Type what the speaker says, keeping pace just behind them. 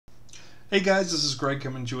Hey guys, this is Greg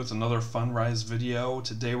coming to you with another Fundrise video.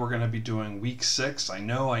 Today we're going to be doing week 6. I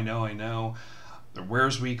know.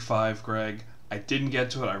 Where's week 5, Greg? I didn't get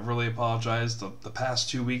to it. I really apologize. The past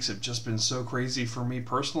 2 weeks have just been so crazy for me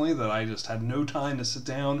personally that I just had no time to sit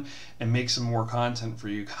down and make some more content for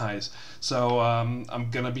you guys. So I'm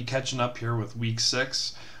going to be catching up here with week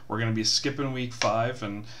 6. We're going to be skipping week 5,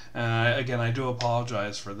 and again, I do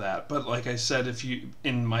apologize for that. But like I said, if you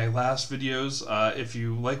in my last videos, if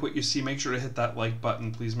you like what you see, make sure to hit that like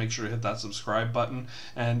button. Please make sure to hit that subscribe button.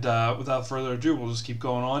 And without further ado, we'll just keep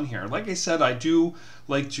going on here. Like I said, I do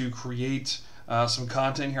like to create some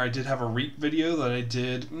content here. I did have a REIT video that I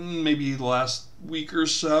did maybe the last week or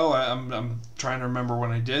so. I'm trying to remember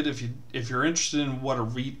when I did. If you're interested in what a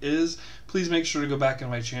REIT is, please make sure to go back in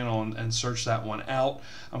my channel and search that one out.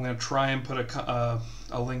 I'm going to try and put a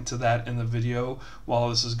link to that in the video while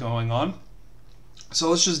this is going on. So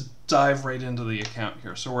let's just dive right into the account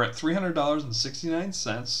here. So we're at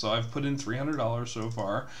 $300.69. So I've put in $300 so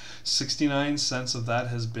far. 69 cents of that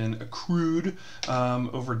has been accrued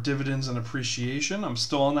over dividends and appreciation. I'm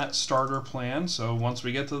still on that starter plan. So once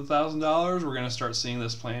we get to the $1,000, we're going to start seeing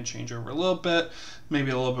this plan change over a little bit,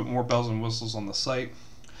 maybe a little bit more bells and whistles on the site.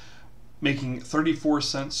 Making 34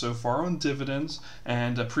 cents so far on dividends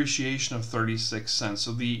and appreciation of 36 cents.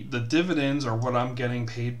 So the dividends are what I'm getting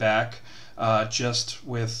paid back just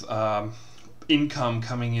with income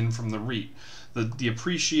coming in from the REIT. The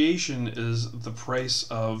appreciation is the price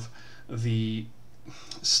of the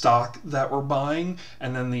stock that we're buying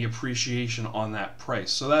and then the appreciation on that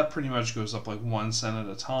price. So that pretty much goes up like 1 cent at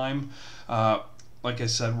a time. Like I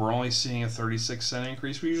said, we're only seeing a 36-cent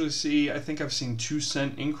increase. We usually see, I think I've seen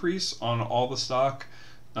 2-cent increase on all the stock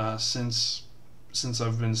since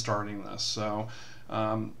I've been starting this. So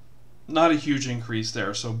not a huge increase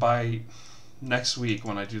there. So by next week,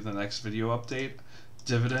 when I do the next video update,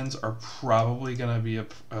 dividends are probably going to be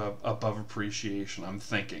above appreciation, I'm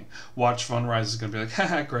thinking. Watch Fundrise is going to be like,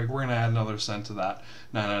 haha, Greg, we're going to add another cent to that.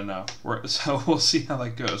 No. So we'll see how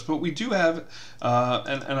that goes. But we do have,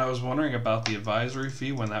 and I was wondering about the advisory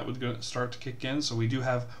fee, when that would start to kick in. So we do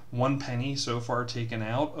have 1 penny so far taken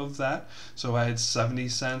out of that. So I had 70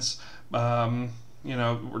 cents. We're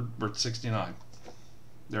at 69.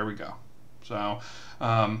 There we go. So,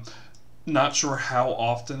 not sure how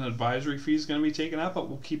often advisory fee is going to be taken out, but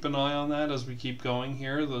we'll keep an eye on that as we keep going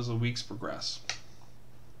here as the weeks progress.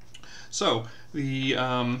 So the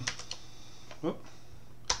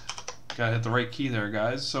gotta hit the right key there,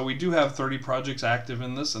 guys. So we do have 30 projects active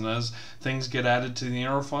in this, and as things get added to the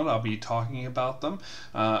interval fund, I'll be talking about them.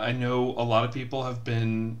 I know a lot of people have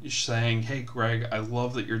been saying, hey Greg, I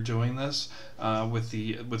love that you're doing this with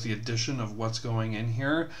the addition of what's going in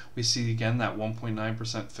here. We see again that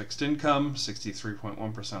 1.9% fixed income,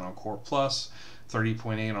 63.1% on core plus,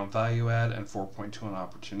 30.8 on value add, and 4.2 on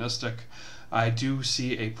opportunistic. I do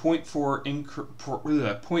see a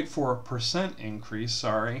 0.4% increase,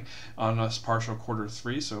 on this partial quarter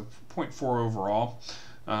 3, so 0.4 overall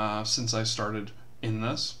since I started in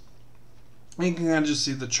this. And you can kind of just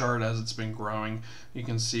see the chart as it's been growing. You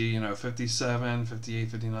can see, 57,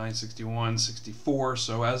 58, 59, 61, 64.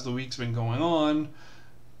 So as the week's been going on,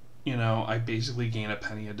 I basically gain a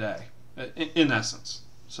penny a day, in essence.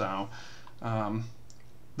 So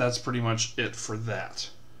that's pretty much it for that.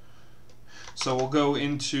 So we'll go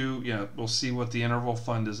into, we'll see what the interval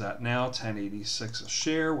fund is at now, 10.86 a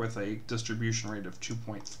share with a distribution rate of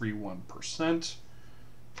 2.31%.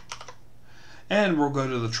 And we'll go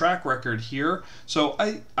to the track record here. So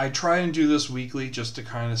I try and do this weekly just to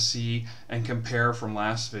kind of see and compare from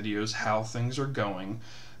last videos how things are going.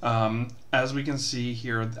 As we can see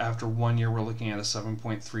here, after 1 year, we're looking at a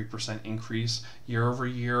 7.3% increase year over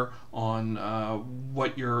year on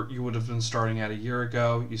what you would have been starting at a year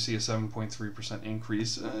ago. You see a 7.3%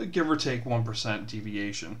 increase, give or take 1%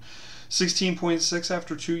 deviation. 16.6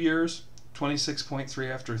 after 2 years, 26.3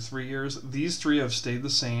 after 3 years. These three have stayed the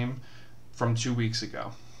same from 2 weeks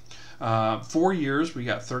ago. 4 years, we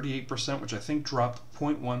got 38%, which I think dropped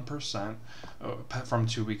 0.1% from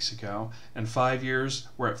 2 weeks ago. And 5 years,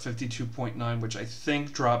 we're at 52.9, which I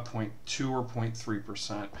think dropped 0.2 or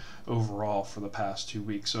 0.3% overall for the past 2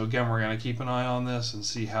 weeks. So again, we're going to keep an eye on this and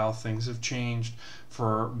see how things have changed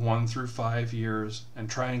for 1 through 5 years and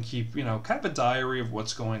try and keep, kind of a diary of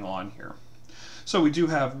what's going on here. So we do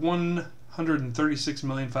have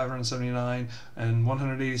 $136,579,186 and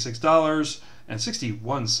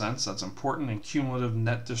 $186.61. That's important. And cumulative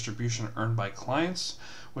net distribution earned by clients,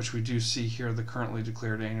 which we do see here, the currently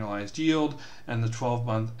declared annualized yield and the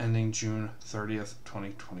 12-month ending June 30th,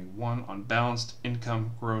 2021 on balanced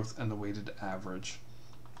income growth and the weighted average.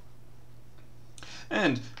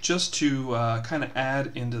 And just to kind of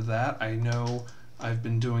add into that, I know I've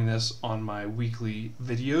been doing this on my weekly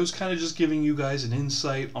videos, kind of just giving you guys an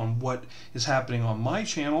insight on what is happening on my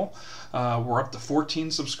channel. We're up to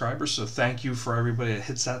 14 subscribers, so thank you for everybody that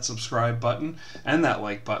hits that subscribe button and that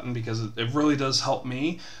like button, because it really does help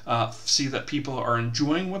me see that people are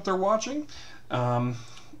enjoying what they're watching.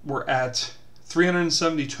 We're at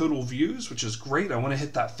 370 total views, which is great. I want to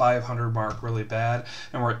hit that 500 mark really bad.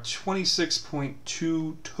 And we're at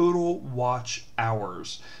 26.2 total watch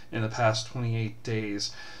hours in the past 28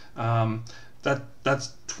 days.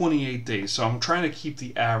 That's 28 days. So I'm trying to keep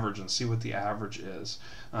the average and see what the average is.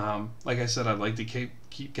 Like I said, I'd like to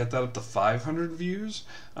get that up to 500 views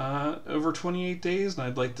over 28 days, and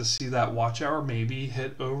I'd like to see that watch hour maybe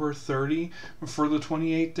hit over 30 for the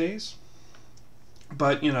 28 days.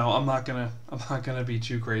 But you know, I'm not gonna be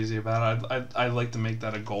too crazy about it. I'd like to make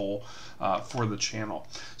that a goal for the channel.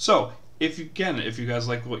 So if you guys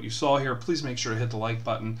like what you saw here, please make sure to hit the like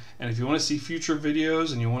button. And if you want to see future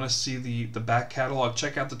videos and you want to see the back catalog,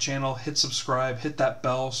 check out the channel, hit subscribe, hit that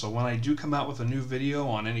bell, so when I do come out with a new video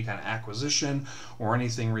on any kind of acquisition or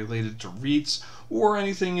anything related to REITs or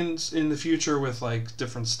anything in the future with like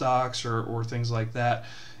different stocks or things like that,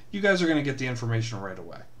 you guys are going to get the information right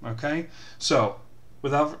away. Okay, so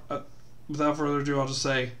without further ado, I'll just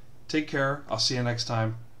say take care. I'll see you next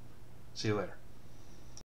time. See you later.